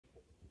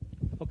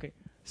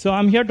So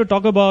I'm here to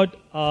talk about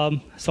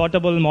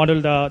sortable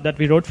model that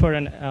we wrote for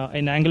in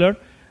Angular.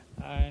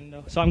 And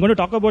so I'm going to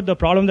talk about the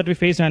problem that we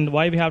face and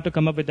why we have to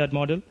come up with that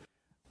model.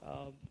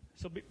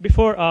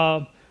 Before,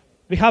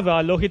 we have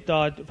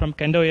Lohit from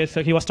Kendo.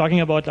 So he was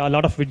talking about a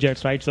lot of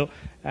widgets, right? So,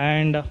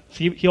 and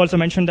he also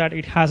mentioned that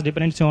it has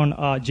dependency on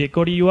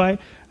jQuery UI,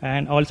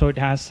 and also it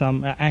has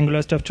some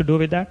Angular stuff to do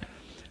with that.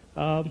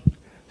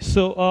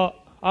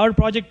 Our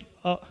project,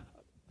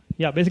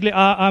 basically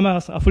I'm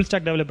a full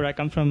stack developer. I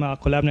come from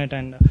Collabnet,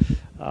 and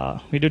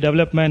we do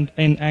development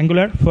in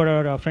Angular for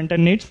our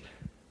front-end needs.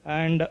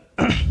 And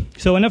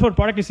so one of our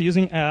product is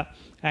using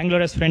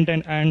Angular as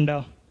front-end,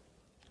 and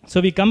so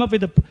we come up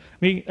with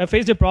we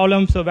faced a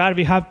problem where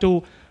we have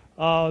to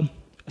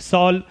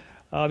solve,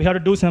 we have to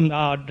do some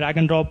drag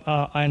and drop,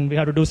 and we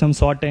have to do some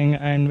sorting,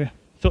 and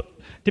so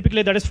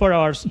typically that is for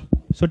our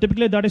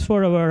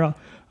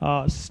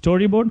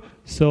storyboard.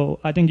 So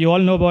I think you all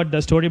know about the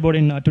storyboard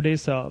in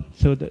today's the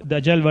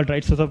Agile world,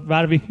 right? So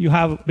where you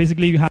have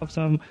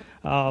some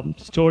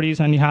stories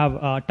and you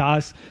have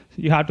tasks.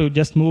 You have to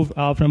just move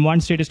from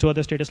one status to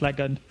other status, like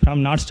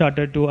from not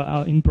started to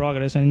in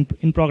progress, and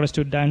in progress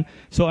to done.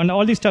 So and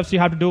all these steps you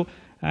have to do,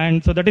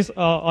 and so that is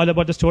all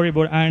about the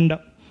storyboard. And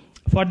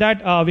for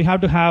that, we have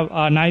to have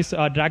a nice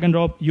drag and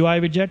drop UI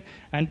widget.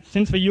 And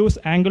since we use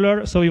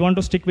Angular, so we want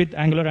to stick with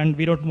Angular, and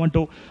we don't want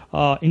to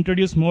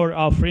introduce more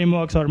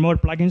frameworks or more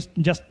plugins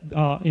just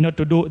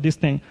to do this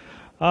thing.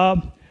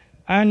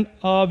 And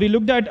we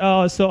looked at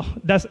so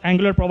does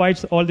Angular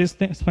provides all these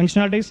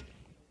functionalities,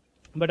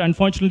 but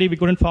unfortunately we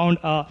couldn't find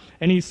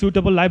any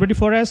suitable library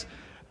for us.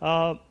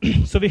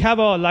 So we have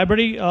a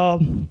library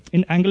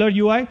in Angular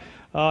UI.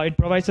 It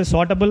provides a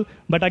sortable,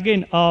 but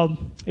again,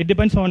 it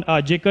depends on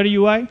jQuery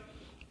UI.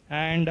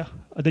 And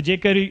the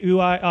jQuery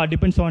UI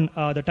depends on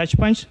the touch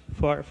punch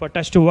for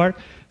touch to work.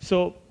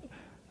 So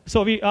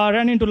we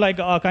ran into like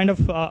kind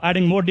of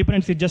adding more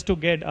dependency just to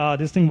get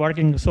this thing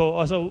working.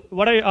 So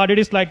what I did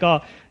is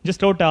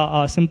just wrote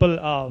a simple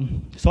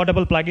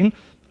sortable plugin,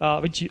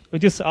 which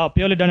is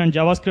purely done in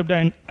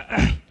JavaScript,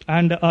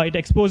 and it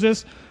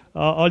exposes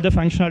all the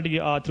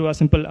functionality through a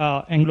simple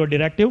Angular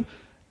directive,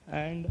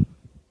 and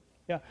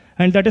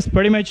that is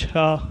pretty much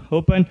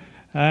open.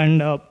 And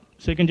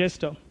so you can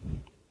just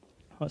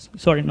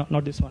sorry,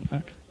 not this one.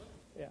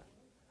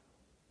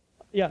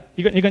 You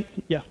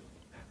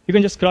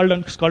can just scroll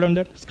down.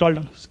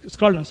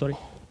 Sorry,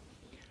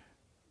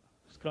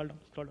 scroll down.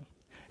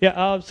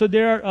 Yeah. So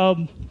there are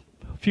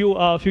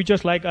few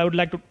features like I would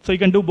like to. So you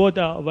can do both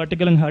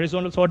vertical and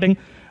horizontal sorting,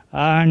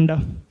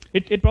 and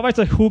it provides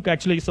a hook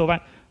actually. So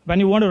when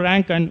you want to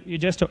rank and you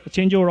just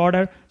change your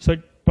order, so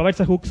it provides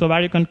a hook so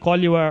where you can call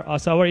your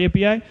server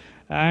API,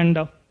 and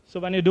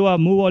so when you do a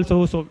move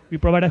also, so we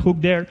provide a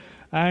hook there.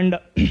 And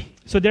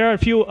so there are a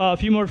few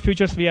more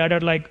features we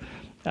added, like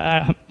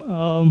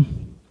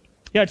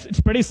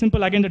it's pretty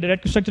simple. Again, the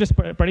directive structure is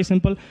pretty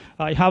simple.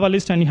 You have a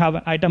list and you have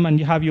an item and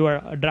you have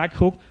your drag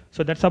hook.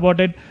 So that's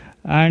about it.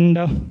 And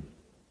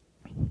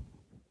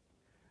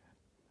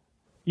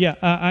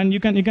and you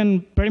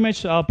can pretty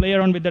much play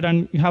around with that,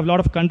 and you have a lot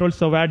of controls.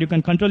 So where you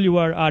can control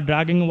your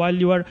dragging while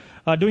you are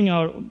doing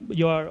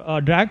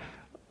your drag.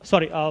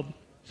 Sorry.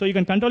 So you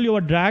can control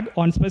your drag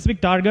on specific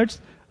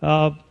targets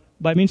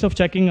by means of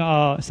checking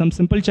some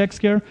simple checks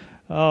here.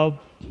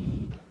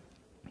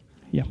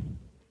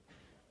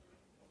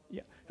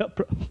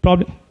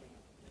 Problem.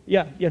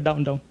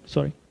 Down.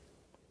 Sorry.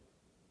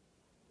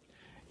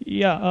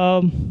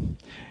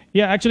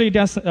 Actually, it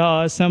has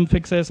some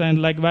fixes,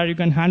 and like where you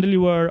can handle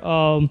your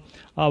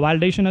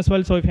validation as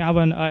well. So if you have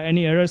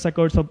any errors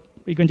occurred, so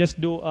you can just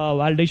do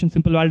validation,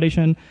 simple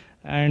validation,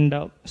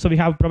 and so we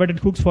have provided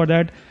hooks for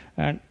that.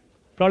 And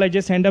probably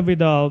just end up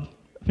with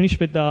finish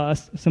with a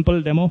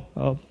simple demo.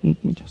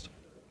 Let me just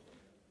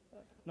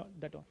not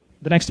that one.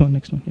 The next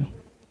one.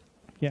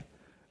 Yeah.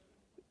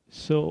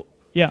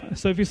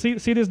 So if you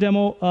see this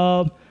demo,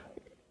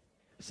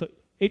 so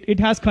it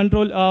has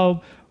control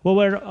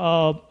over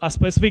a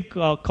specific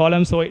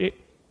column. So the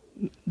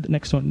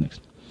next one.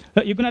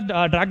 You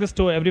cannot drag this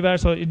to everywhere.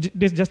 So it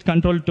is just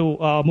control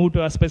to move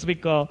to a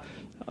specific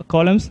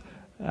columns,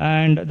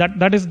 and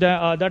that is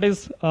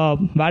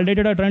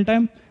validated at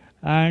runtime.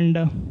 And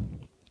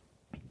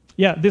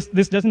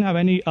this doesn't have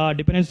any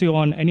dependency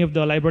on any of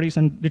the libraries,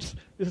 and this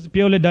is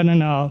purely done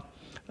in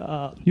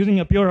using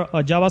a pure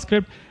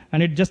JavaScript,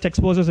 and it just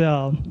exposes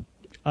a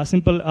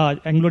simple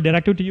Angular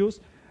directive to use.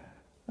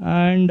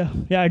 And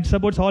it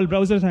supports all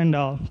browsers and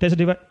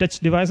touch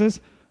devices,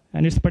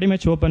 and it's pretty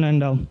much open,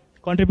 and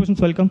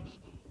contributions welcome.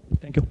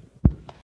 Thank you.